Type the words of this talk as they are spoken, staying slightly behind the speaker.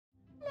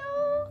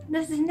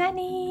this is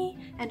Neny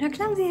and her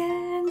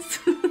Clumsians.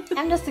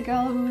 I'm just a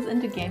girl who's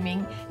into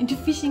gaming, into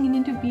fishing and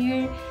into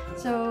beer,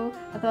 so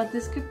I thought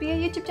this could be a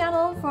YouTube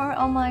channel for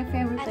all my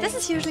favorite things. This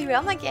is usually where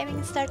all my gaming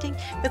is starting,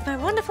 with my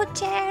wonderful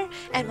chair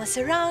and my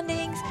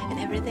surroundings and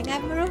everything I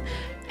have in my room,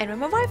 and with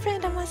my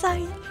boyfriend on my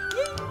side.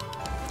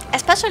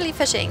 Especially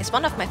fishing is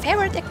one of my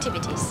favorite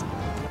activities.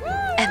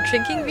 And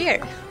drinking beer.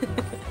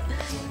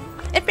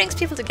 It brings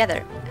people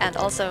together, and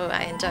also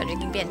I enjoy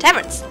drinking beer in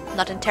taverns.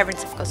 Not in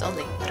taverns, of course,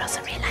 only, but also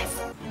in real life.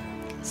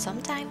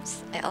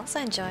 Sometimes I also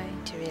enjoy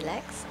to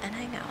relax and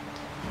hang out.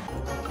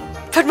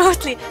 But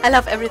mostly I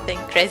love everything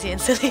crazy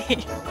and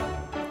silly.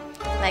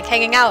 Like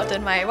hanging out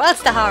in my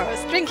Wildster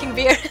house, drinking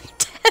beer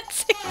and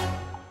dancing.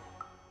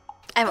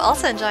 I'm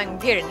also enjoying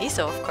beer in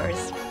ISO, of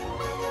course.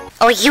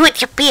 Oh, you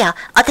and your beer!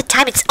 All the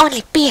time it's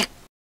only beer!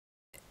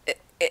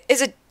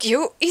 Is it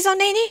you, ISO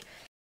Neny?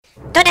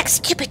 Don't act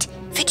stupid!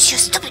 Finish your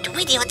stupid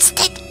video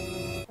instead!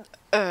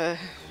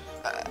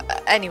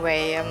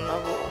 Anyway,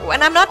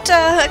 when I'm not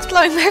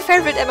exploring my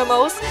favorite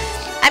MMOs,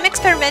 I'm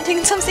experimenting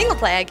in some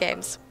single-player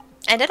games.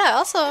 And did I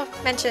also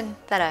mention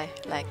that I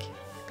like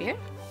beer,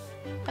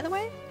 by the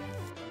way?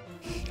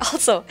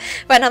 Also,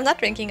 when I'm not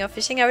drinking or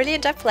fishing, I really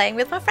enjoy playing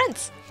with my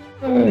friends.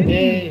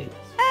 Hey!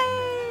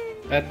 Hey!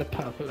 And the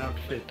purple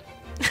outfit.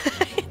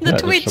 The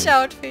Twitch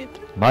outfit.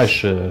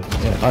 Nice, yeah,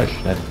 nice,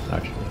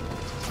 nice.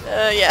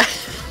 Yeah.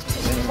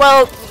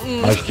 Well,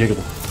 Nice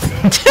jiggle.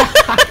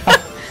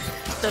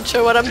 not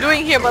sure what I'm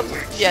doing here, but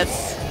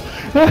yes.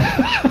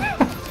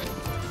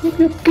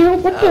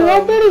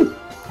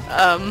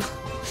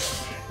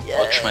 Yeah.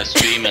 Watch my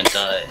stream and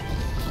die.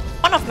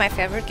 One of my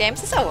favorite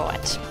games is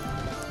Overwatch.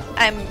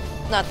 I'm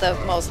not the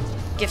most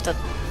gifted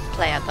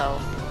player though.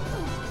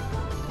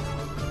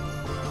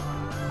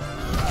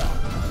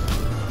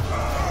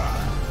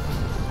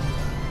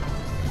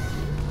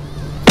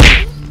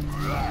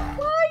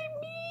 Why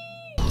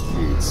me?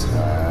 It's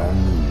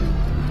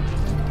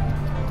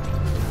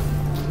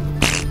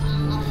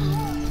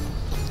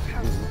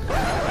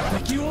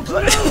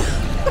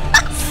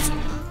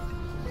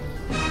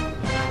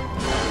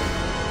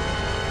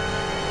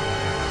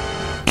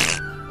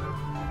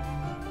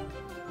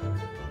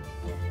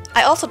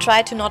I also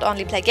try to not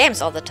only play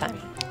games all the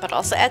time, but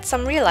also add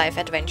some real-life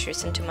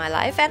adventures into my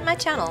life and my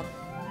channel.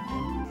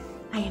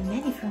 I am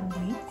Neny from the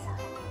inside.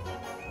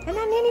 And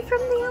I'm Neny from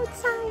the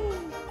outside.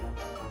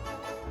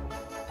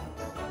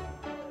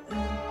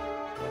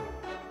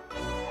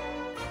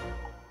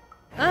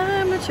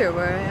 I'm not sure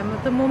where I am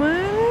at the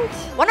moment.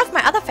 One of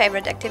my other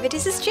favorite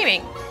activities is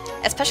streaming,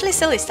 especially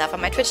silly stuff on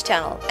my Twitch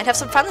channel, and have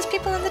some fun with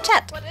people in the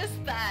chat. What is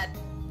that?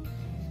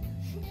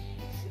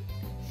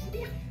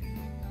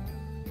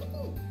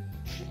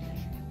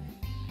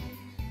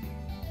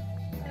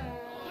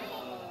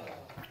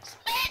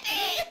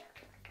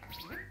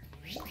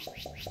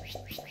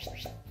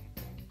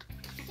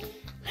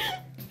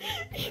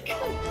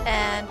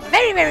 And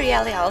very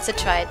rarely I also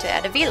try to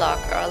add a vlog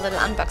or a little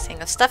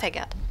unboxing of stuff I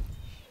got.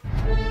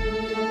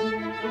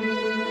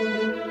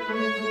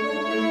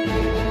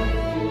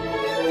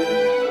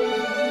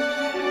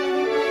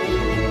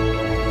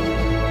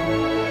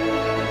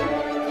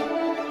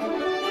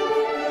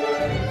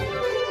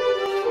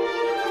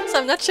 So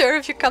I'm not sure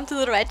if you come to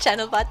the right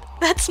channel, but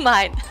that's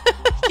mine.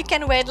 You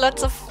can wait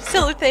lots of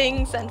silly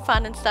things and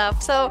fun and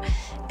stuff. So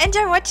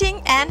enjoy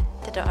watching, and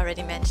did I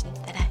already mention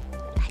that I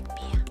like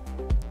beer?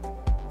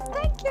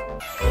 Thank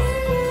you!